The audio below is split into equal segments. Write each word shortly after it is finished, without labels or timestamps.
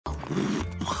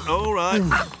All right.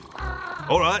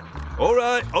 All right. All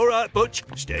right. All right, Butch.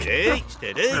 Steady.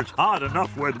 Steady. It's hard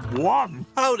enough with one.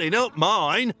 Holding up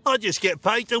mine. I just get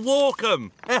paid to walk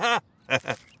 'em.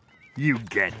 You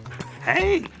get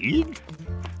paid?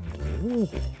 Oh.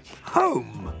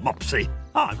 Home, Mopsy.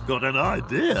 I've got an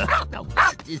idea.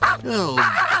 Oh,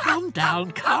 calm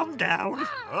down.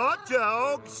 Hot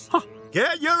dogs!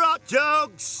 Get your hot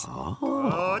dogs! Oh.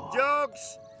 Hot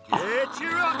dogs! Get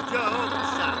your hot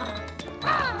dogs!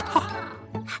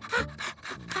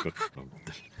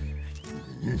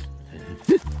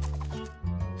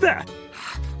 There.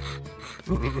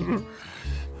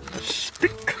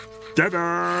 Stick.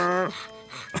 Ta-da!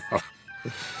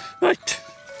 Right.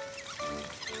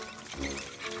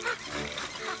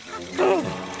 Oh,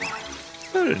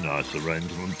 very nice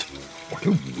arrangement. What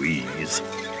a wheeze.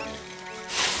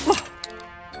 Oh,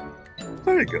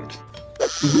 very good.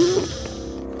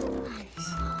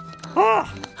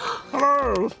 Ah,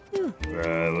 hello.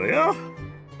 There we are.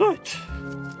 Right.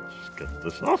 Let's get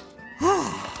this off.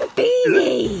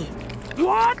 Beanie!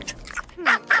 What?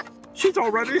 She's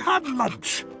already had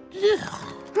lunch.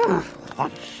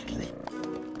 Honestly.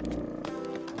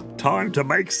 Time to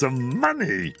make some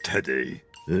money, Teddy.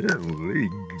 There we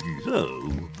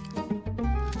go.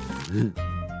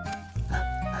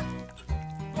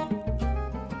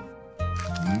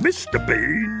 Mr.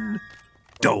 Bean,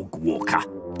 dog walker.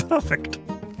 Perfect.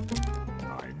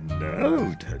 I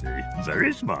know, Teddy.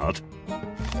 Very smart.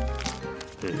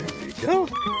 There we go.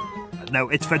 No,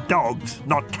 it's for dogs,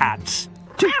 not cats.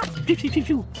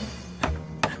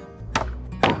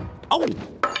 Oh!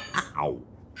 Ow!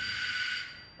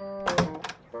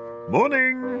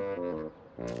 Morning!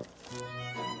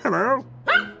 Hello!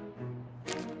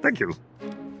 Thank you.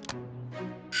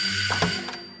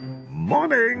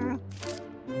 Morning!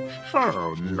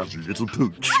 Oh, lovely little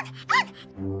pooch.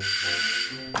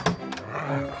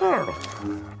 Oh.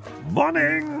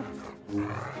 Morning!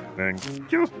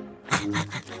 Thank you.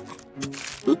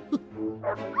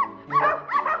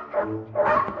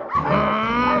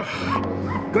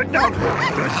 Good dog!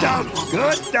 Good dog!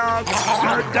 Good dog!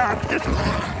 Good dog!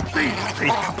 Please,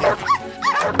 please, come on.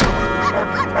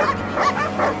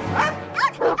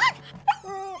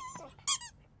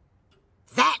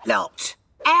 That lot!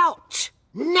 Out!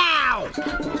 Now!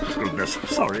 Goodness,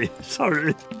 sorry.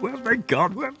 Where have they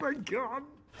gone? Come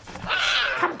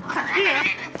here.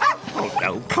 Oh,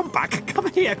 no, come back. Come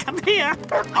here.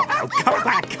 Oh, no, come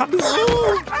back. Come here.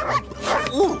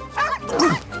 Oh,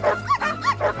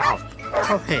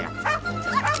 come here.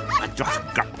 I just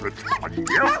got this on you.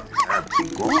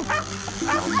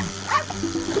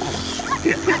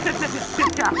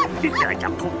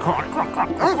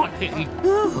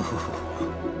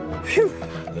 Phew.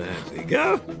 There we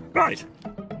go. Right.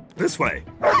 This way.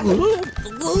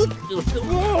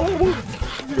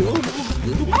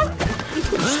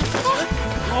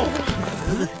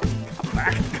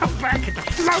 Come back.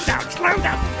 Slow down. Slow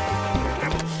down.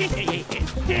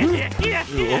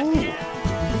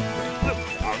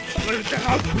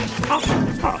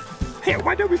 Here,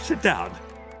 why don't we sit down?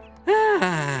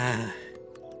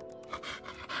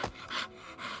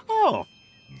 Oh,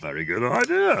 very good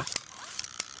idea.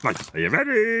 Right, are you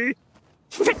ready?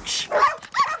 Fix!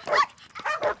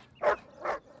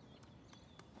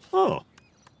 Oh.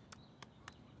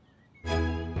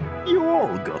 You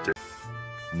all got it.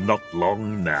 Not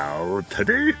long now,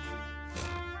 Teddy.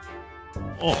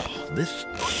 Oh, this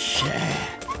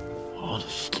chair.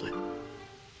 Honestly.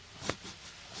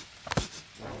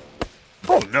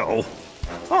 Oh, no.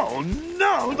 Oh,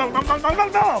 no. No.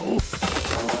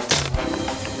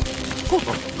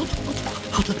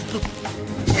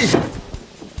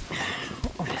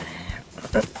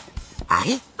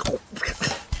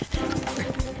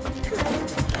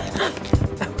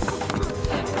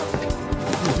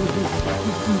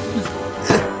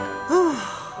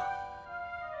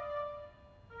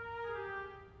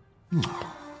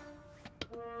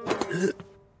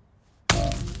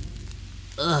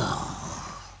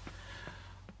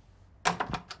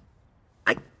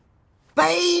 Aye?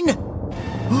 Bean!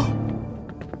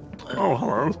 Oh,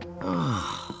 hello.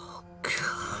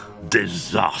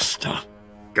 Disaster.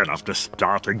 Gonna have to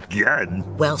start again.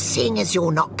 Well, seeing as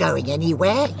you're not going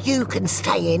anywhere, you can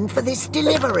stay in for this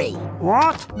delivery.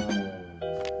 What?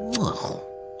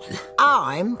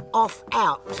 I'm off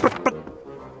out.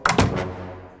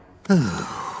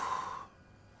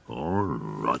 All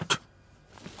right.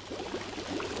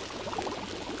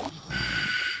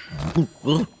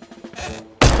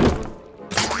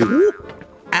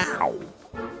 Ow.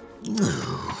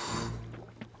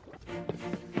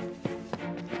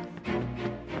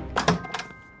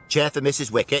 Chair for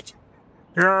Mrs. Wicket.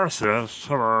 Yes,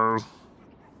 hello.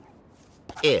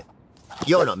 Here,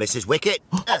 you're not Mrs. Wicket.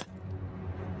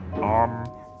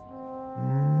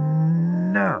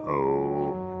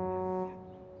 No.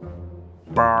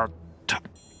 But...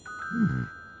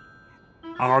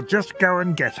 I'll just go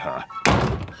and get her.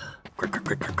 Quick.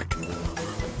 Perfect.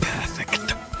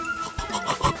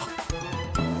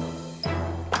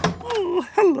 Oh,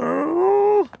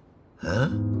 hello. Huh?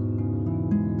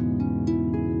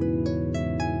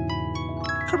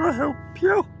 Can I help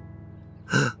you?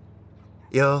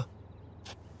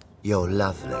 You're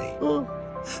lovely.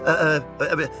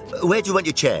 Where do you want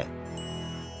your chair?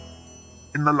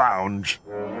 In the lounge.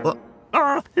 What?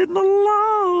 In the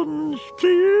lounge,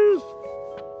 please.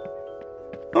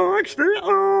 Oh, actually,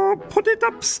 put it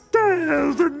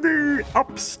upstairs in the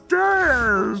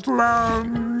upstairs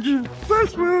lounge.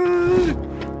 This way.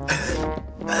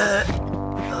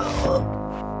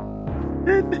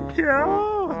 In here.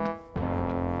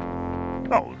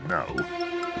 Oh, no.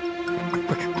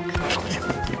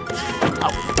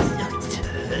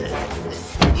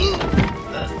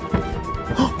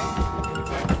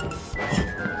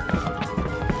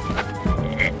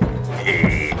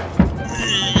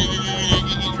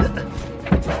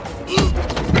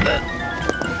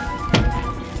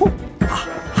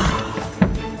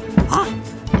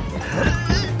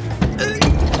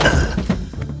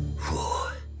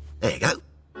 There you go.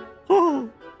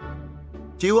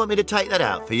 Do you want me to take that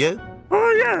out for you?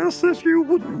 Oh, yes, if you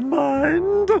wouldn't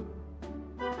mind.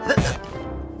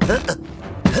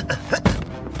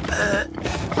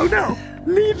 Oh, no,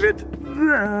 leave it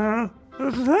there.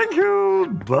 Thank you.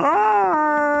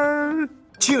 Bye.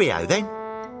 Cheerio, then.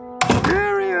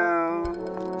 Cheerio.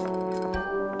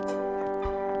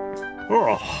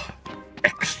 Oh,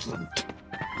 excellent.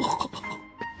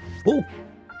 Oh.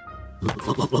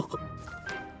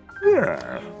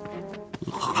 Yeah.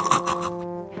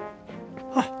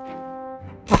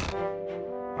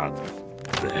 And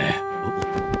there.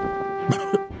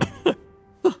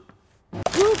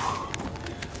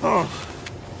 Oh.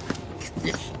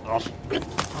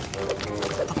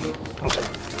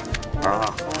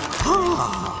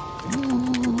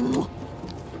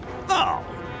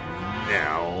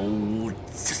 No.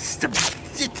 It's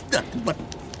nothing but...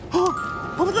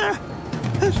 over there.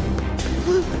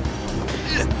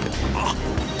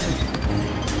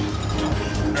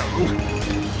 No.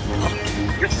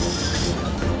 Yes.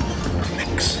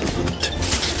 Excellent.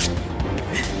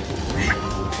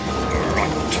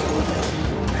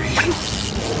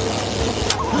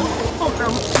 Oh, no.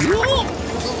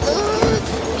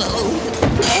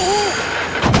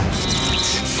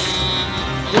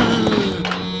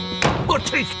 What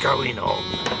is going on?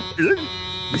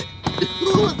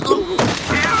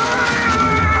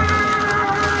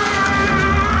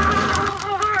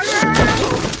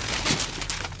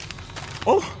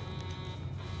 Oh!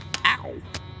 Ow!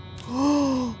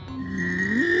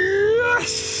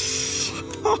 Yes!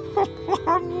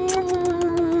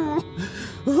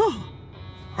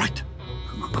 Right.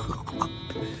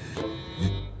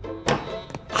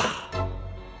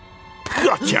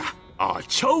 Gotcha! I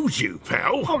told you,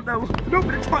 pal. Oh no! No,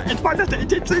 it's my letter.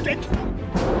 It's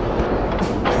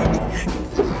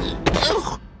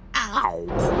Ow!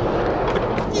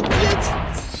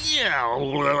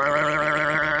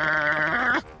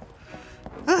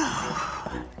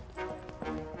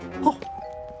 Oh,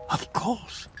 of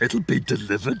course. It'll be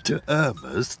delivered to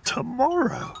Irma's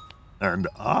tomorrow. And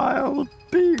I'll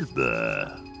be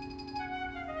there.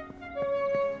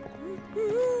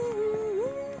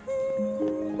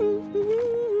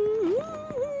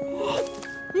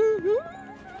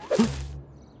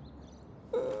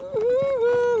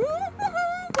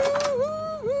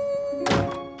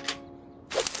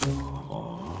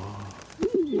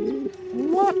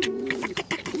 What?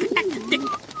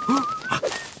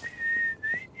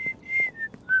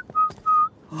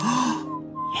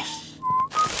 Yes.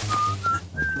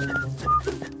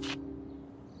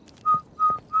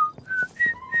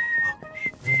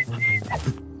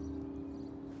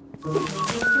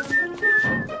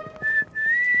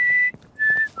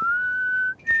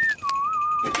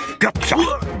 Gotcha!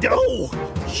 Oh,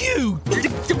 you!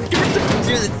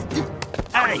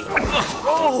 Hey!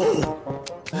 Oh!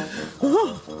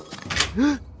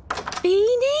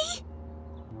 Beanie?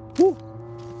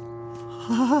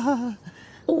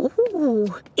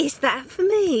 Oh, is that for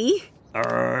me?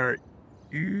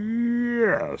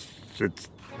 Yes, it's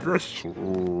this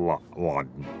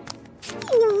one.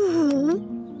 Oh,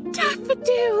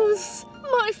 daffodils,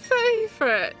 my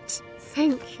favourite.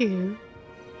 Thank you.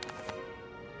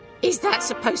 Is that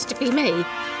supposed to be me?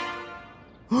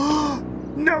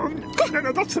 No,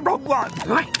 that's the wrong one.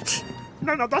 Right.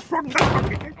 No, that's wrong. That's wrong.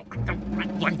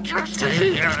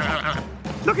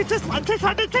 Look, it's this one. It's this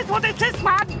one. It's this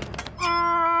one.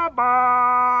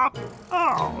 Irma!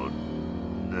 Oh,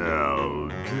 no.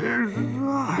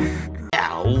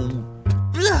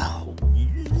 Disaster.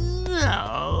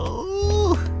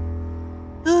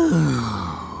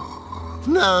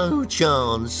 No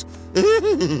chance.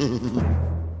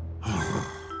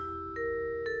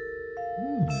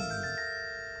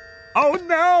 Oh,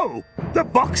 no! The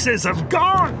boxes have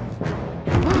gone!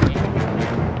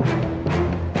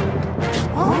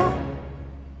 Huh?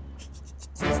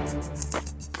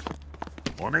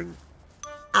 Morning.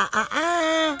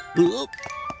 Oh.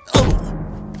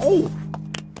 Oh!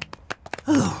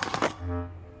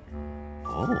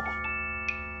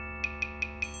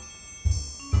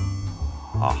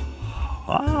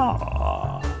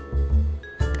 Ah.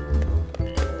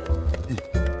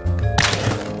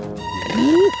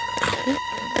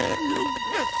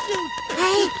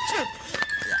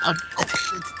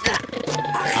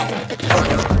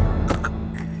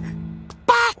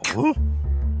 Back!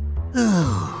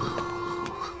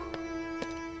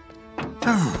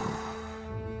 Huh?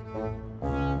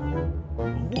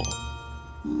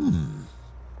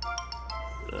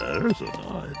 There's an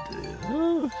idea.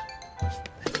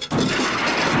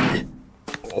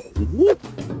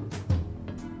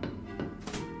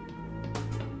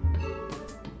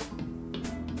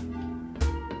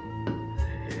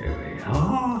 Here we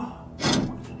are.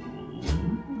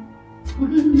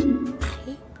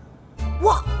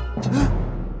 What?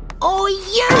 Oh,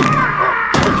 you!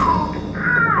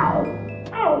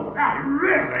 Oh, that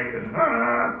really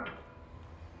hurt.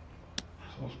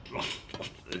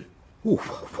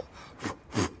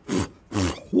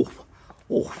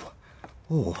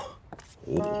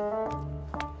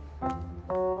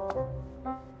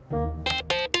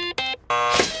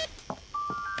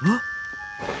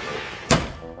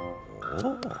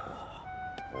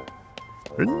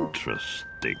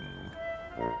 Interesting.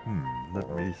 Let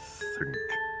me think.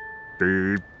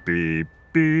 Beep, beep,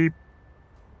 beep.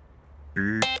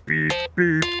 Beep, beep,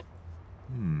 beep.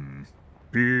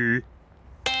 Beep.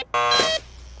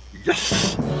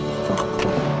 Yes!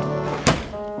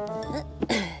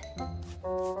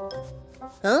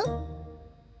 Huh?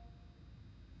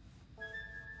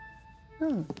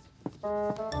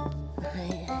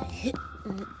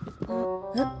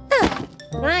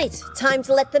 Right, time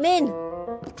to let them in.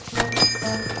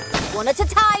 One at a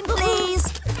time, please.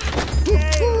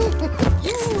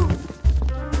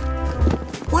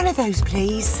 One of those,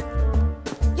 please.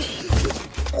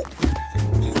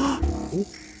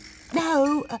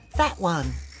 No, that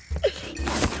one.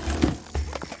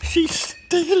 She's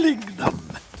stealing them.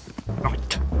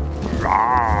 Right.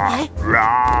 Rah,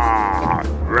 rah,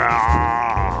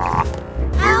 rah.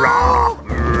 Rah,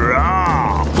 rah.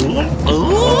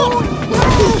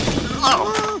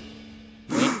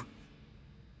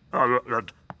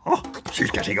 Oh,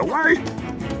 she's getting away.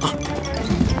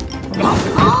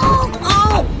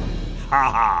 Ha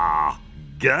ha.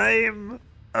 Game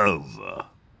over.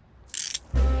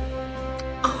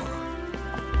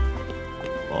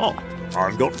 Oh,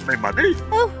 I've got my money.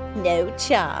 Oh, no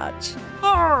charge.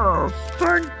 Oh,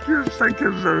 thank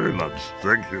you very much.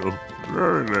 Thank you.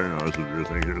 Very, very nice of you,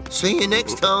 thank you. See you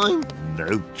next time.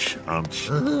 No chance.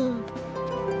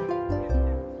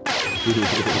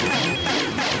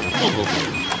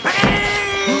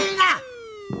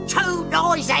 Too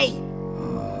noisy!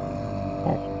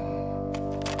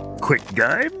 Quick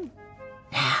game?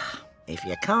 If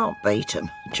you can't beat them,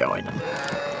 join them.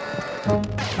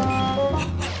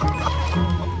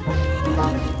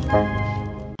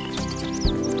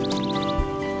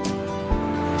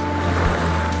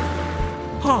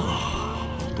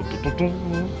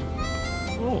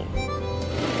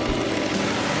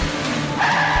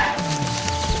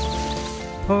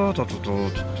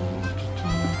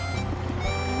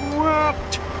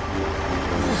 What?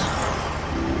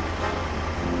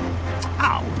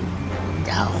 Oh,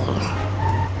 no.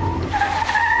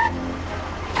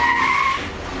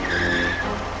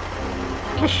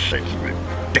 This is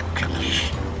ridiculous.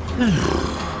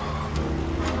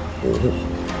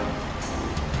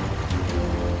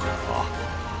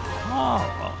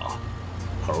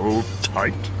 Hold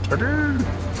tight, Teddy.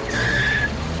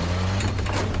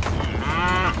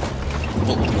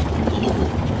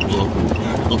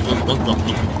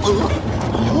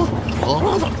 Oh,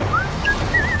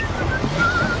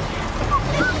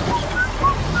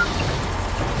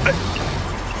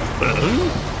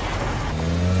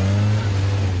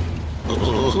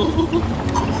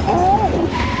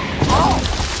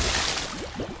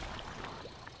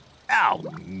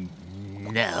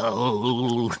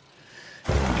 no.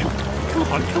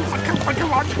 on, come on, come on,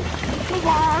 come on. Come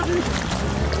on.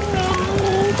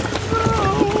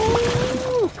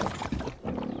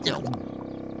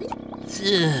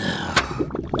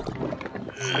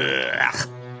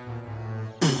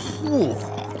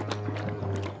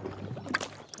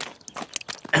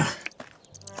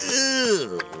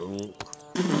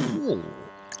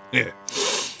 Yeah.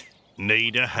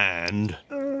 Need a hand?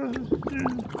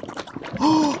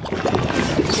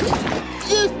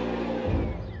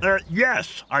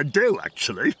 Yes, I do,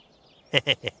 actually.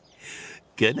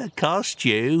 Gonna cost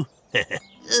you.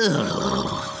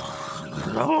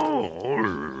 All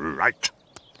right.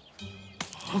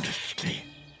 Honestly.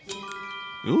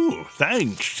 Ooh,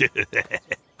 thanks.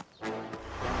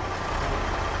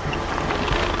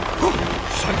 Oh,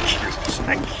 thank you,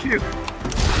 thank you.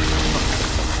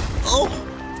 Oh,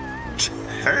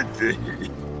 Teddy.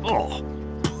 Oh,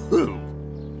 pooh.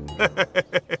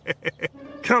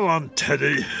 Come on,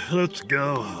 Teddy. Let's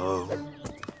go home.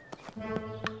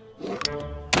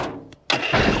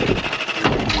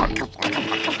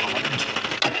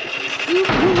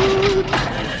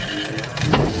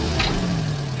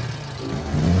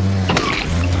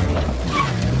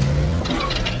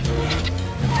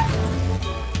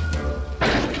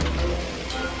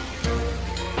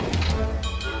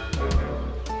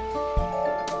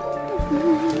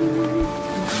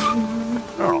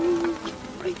 Oh,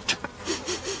 great.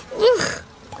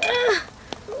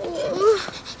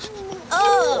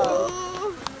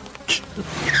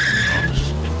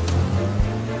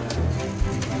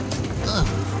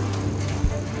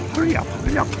 Hurry up,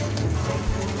 hurry up.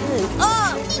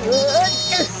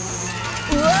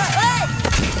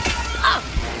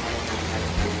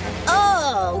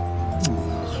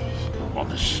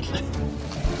 Honestly.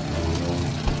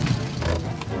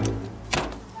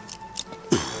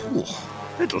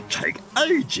 It'll take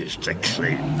ages to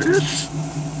clean this.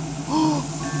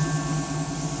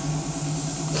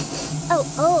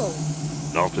 Oh.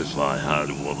 Not if I had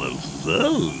one of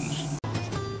those.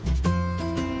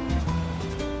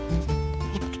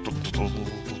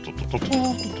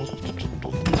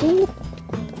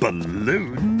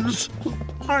 Balloons?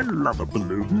 I love a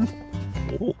balloon.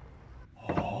 Oh.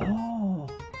 Oh.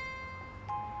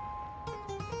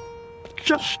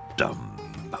 Just a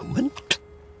moment.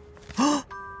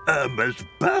 Irma's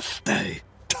birthday.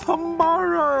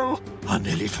 Tomorrow. I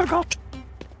nearly forgot.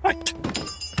 Right.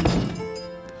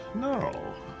 Now,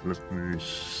 let me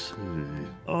see.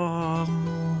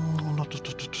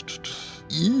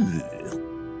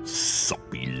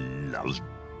 Soppy love.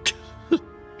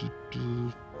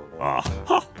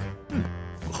 Aha.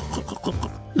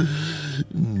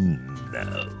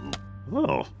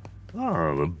 No.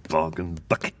 Oh, the bargain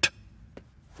bucket.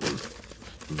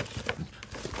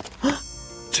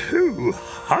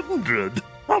 200!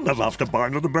 I'll never have to buy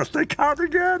another birthday card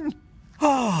again.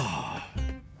 Ah.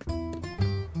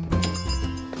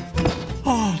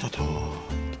 Ah, da-da.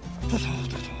 Da-da,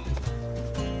 da-da.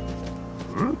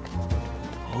 Hmm?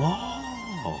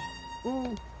 Oh.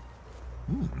 Oh.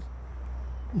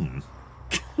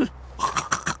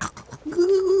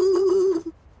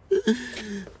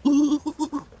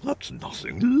 That's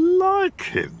nothing like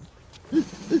him.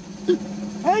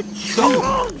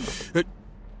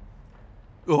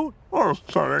 Oh,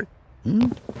 sorry.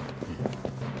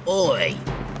 Oi!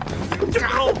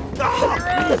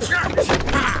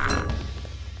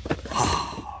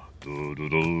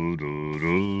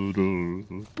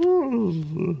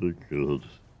 Very good.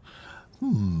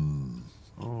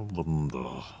 I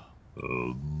wonder.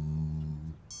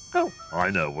 Oh, I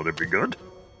know what'd be good.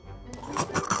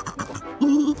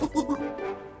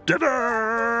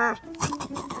 Dinner!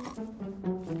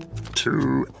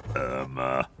 To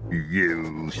Irma,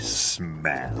 you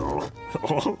smell.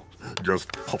 Oh,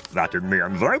 just pop that in the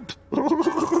envelope.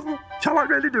 Shall I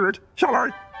really do it? Shall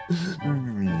I?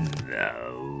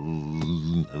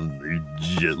 No, I'm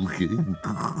joking.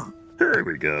 Here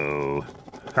we go.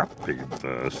 Happy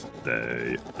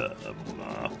birthday,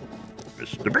 Irma.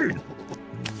 Mr. Bean.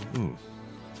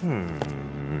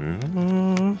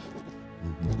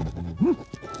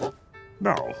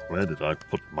 Now, where did I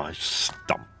put my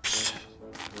stumps?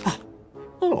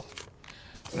 Oh,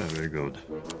 very good.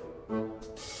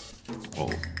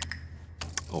 Oh,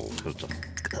 there's a...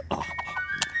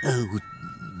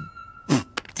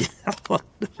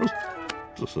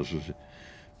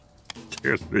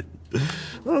 Excuse me.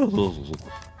 Oh,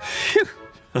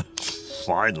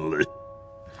 finally.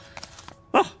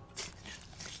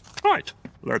 Right,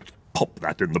 let's pop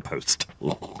that in the post.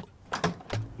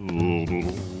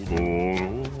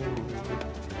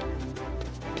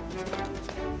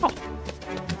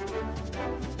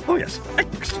 Oh yes,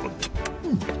 excellent.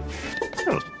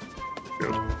 Good.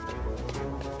 Good.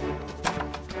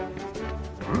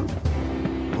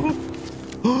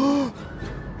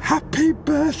 Happy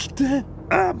birthday,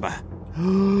 Irma.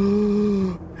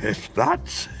 If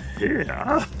that's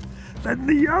here, then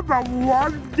the other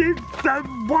one is the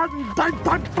one that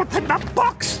I put in the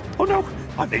box. Oh no,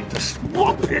 I need to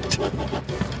swap it.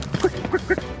 Quick, quick,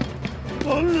 quick.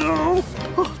 Oh no.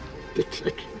 Oh, it's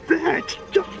there, it's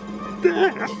just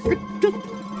there.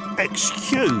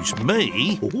 Excuse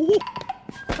me? Oh,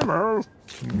 hello.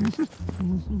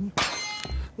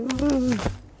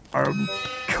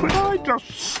 Could I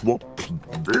just swap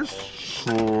this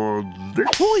for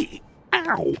this? Oi!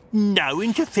 Ow! No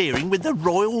interfering with the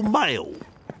Royal Mail.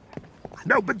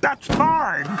 No, but that's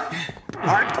mine.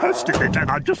 I posted it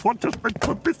and I just want to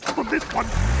put this for this one.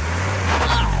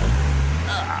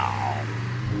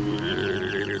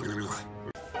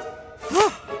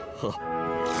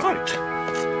 Right.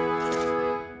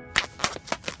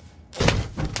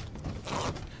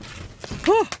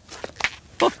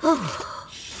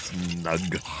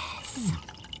 Snug.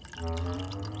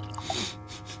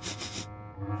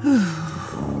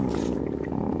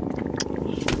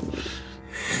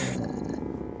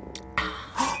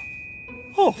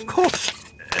 Oh, of course.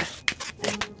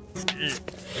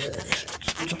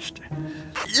 Just...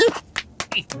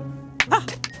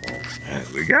 There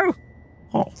we go.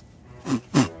 Oh.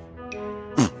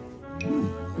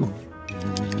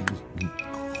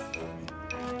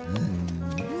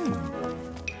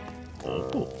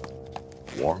 Oh.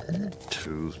 1,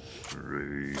 2,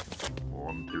 3.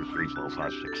 1, 2, 3, 4,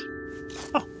 5, 6.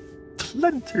 Oh,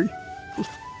 plenty.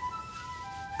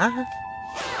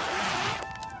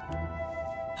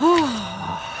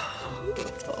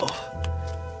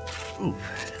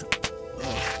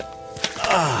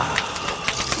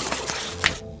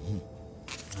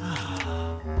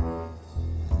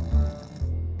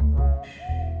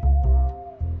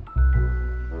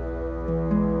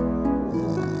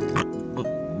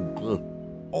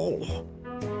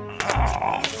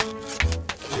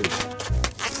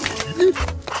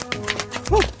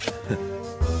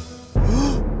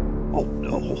 Oh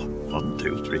no. 1,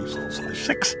 2, 3, 4, 5,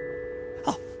 6.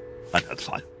 Oh, and that's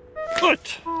fine.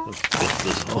 Right. Let's put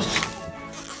this off.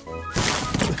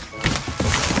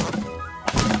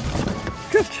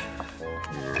 Good.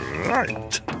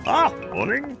 Right.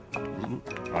 Morning.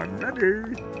 I'm ready.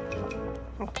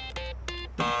 Oh.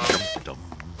 Dum,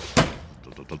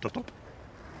 dum, dum, dum.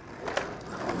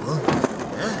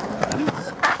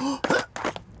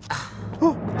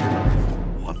 Oh.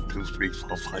 1, 2, 3,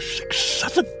 4, 5, 6,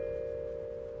 7.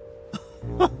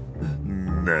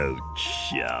 No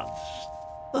chance.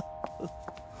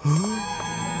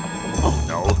 Oh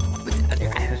no.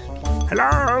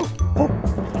 Hello? Oh.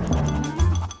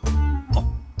 Oh.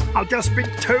 I'll just be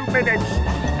 2 minutes.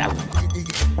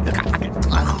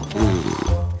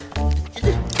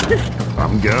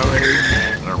 I'm going.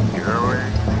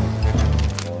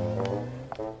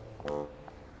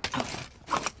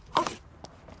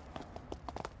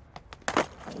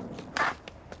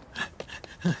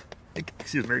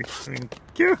 Excuse me. Thank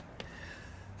you.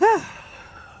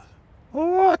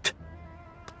 What?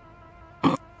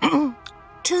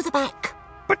 To the back.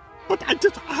 But I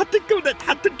just had to do this.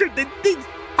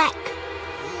 Back.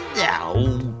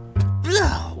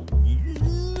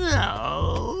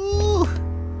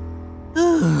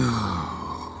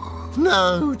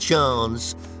 No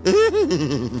chance.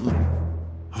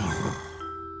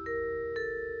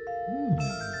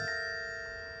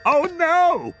 Oh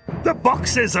no! The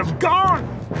boxes have gone!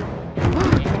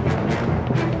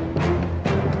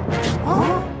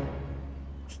 Huh?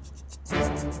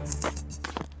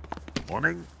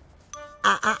 Morning.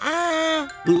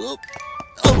 Oh.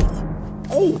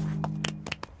 Oh!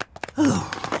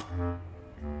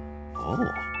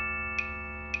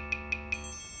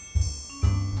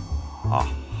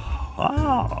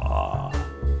 Ah.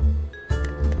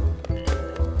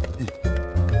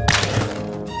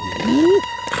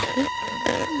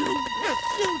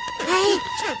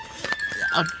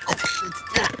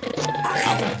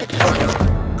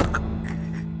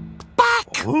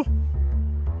 Back.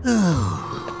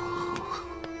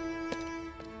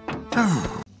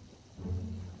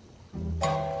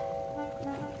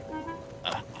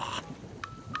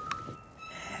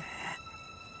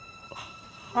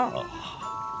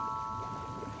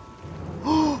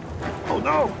 Oh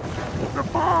no! The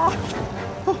bar!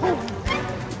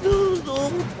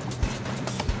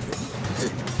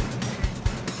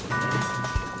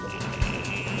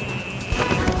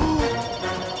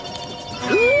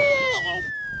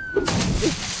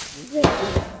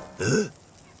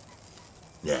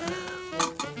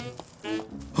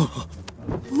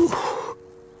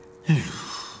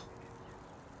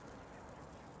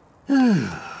 Oh.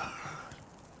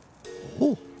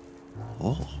 Oh.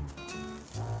 Oh.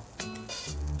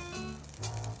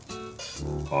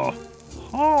 Oh.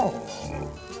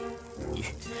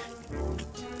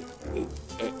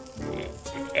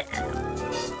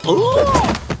 Oh.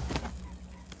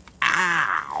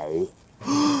 Ow.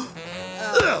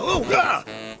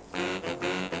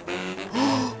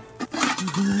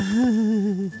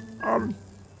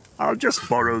 I'll just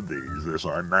borrow these, if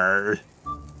I may.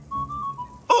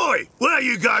 Oi! Where are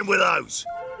you going with those?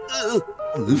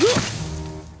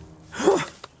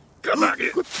 Come back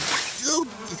here.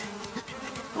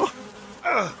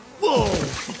 Whoa!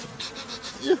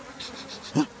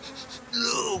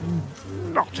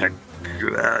 Not again.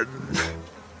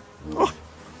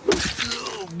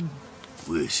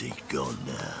 Where's he gone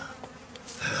now?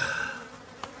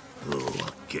 Oh,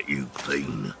 I'll get you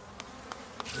clean.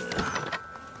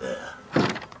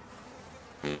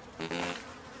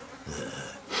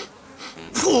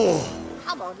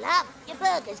 Come on, love. Your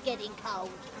burger's getting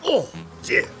cold. Oh,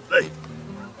 dear me.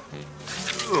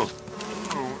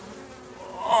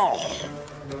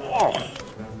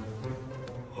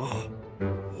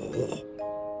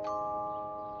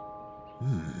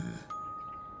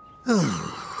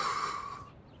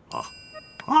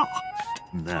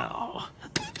 Now,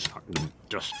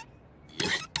 just...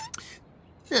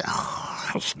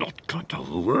 That's not going to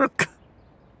work.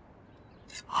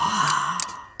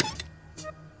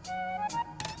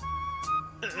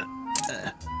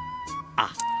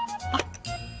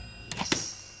 Yes.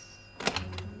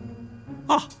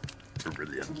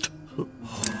 Brilliant.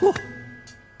 Oh.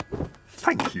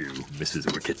 Thank you,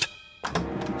 Mrs. Wicket.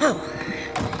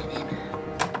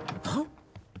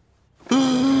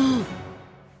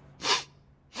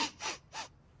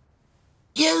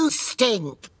 You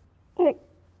stink. Oh.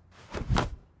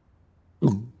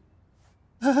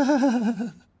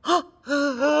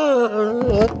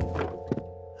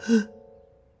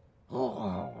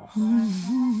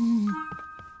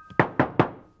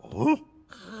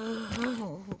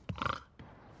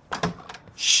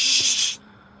 Shh.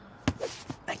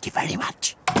 Thank you very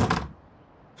much.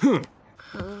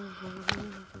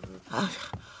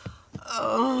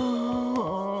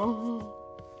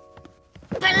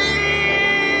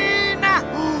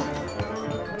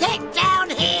 Get down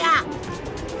here!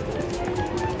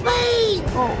 Bean!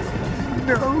 Oh,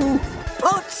 no.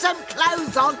 Put some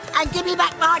clothes on and give me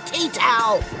back my tea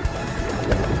towel.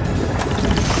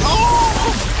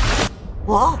 Oh!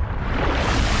 What?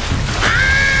 Ah!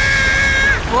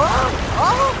 Whoa!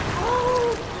 Oh!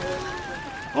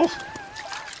 Oh,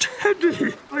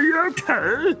 Teddy, are you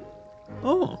okay?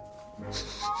 Oh.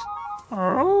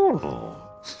 Oh.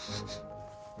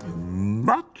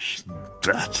 Much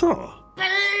better.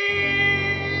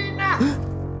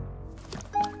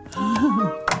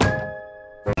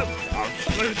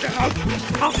 Slow down.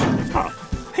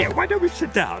 Here, why don't we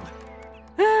sit down?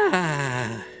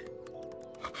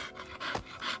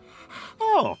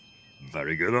 Oh,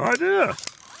 very good idea.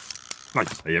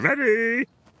 Right, are you ready?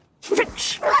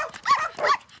 Fix!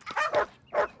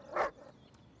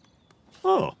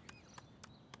 Oh.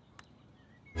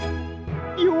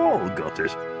 You all got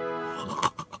it.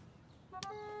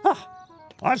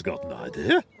 I've got an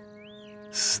idea.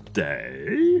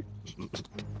 Stay.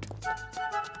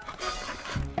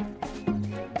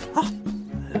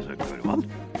 There's a good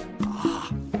one.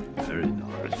 Very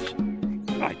nice.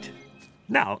 Right.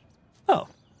 Now, oh.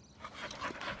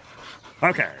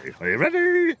 Okay, are you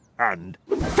ready? And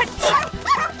fetch!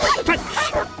 Fetch!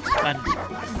 And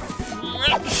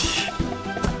fetch!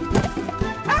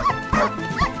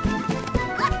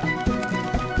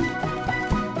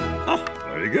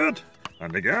 Very good.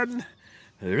 And again.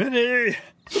 Are you ready?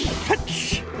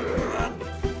 Fetch! And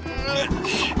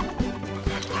fetch!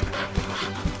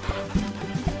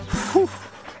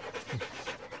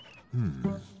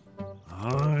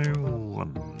 I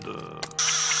wonder...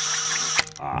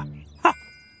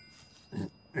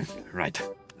 Right.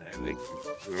 There we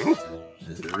go.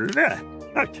 There.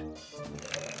 Right.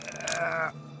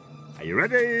 Are you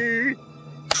ready?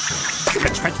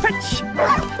 Fetch, fetch, fetch!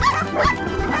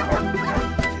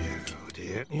 Oh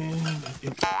dear.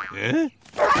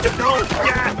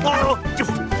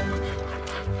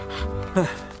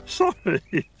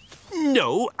 Sorry.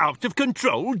 No out of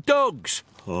control dogs.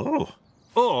 Oh.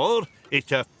 Or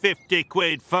it's a 50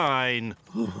 quid fine.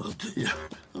 Oh dear.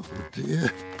 Oh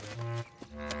dear.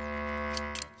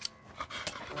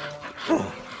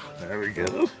 Oh, there we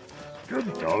go.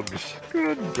 Good dogs.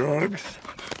 Good dogs.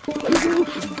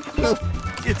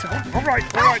 It's all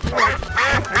right, all right, all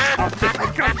right. I'll take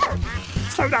my gun.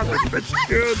 Slow down a little bit.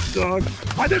 Good dog.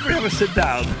 Why don't we ever sit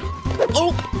down?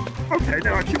 Oh! Okay,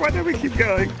 no, actually, why don't we keep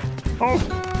going? Oh!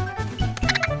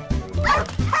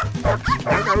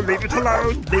 No, leave it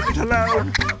alone. Leave it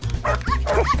alone.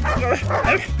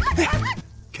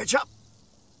 Catch up.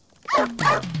 Oh!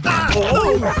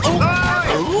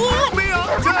 Me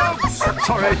up, dogs!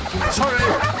 Sorry.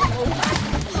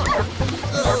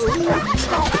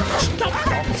 Stop.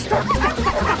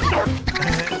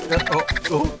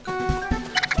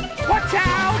 Watch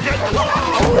out!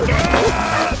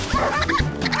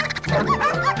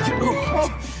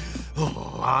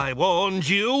 I warned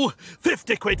you.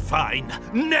 50 quid fine.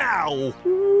 Now!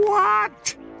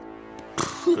 What?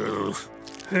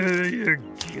 Here you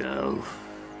go.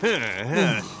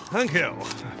 Thank you.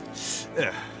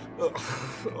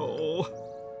 Oh.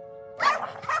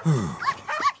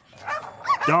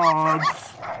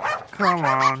 Dogs, come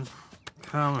on.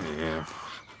 Come here.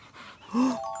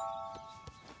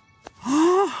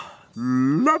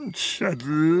 Lunch at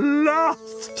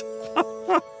last.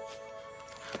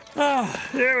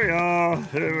 Here we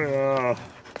are.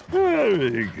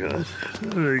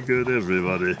 Very good,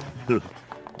 everybody.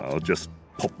 I'll just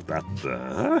pop that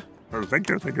there. Oh, thank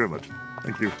you very much.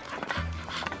 Thank you.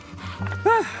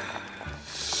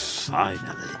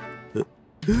 Finally.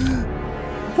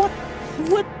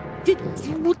 What did...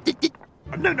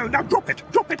 No, drop it.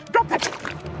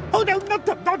 Oh, no,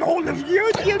 not all of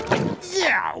you.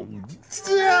 No.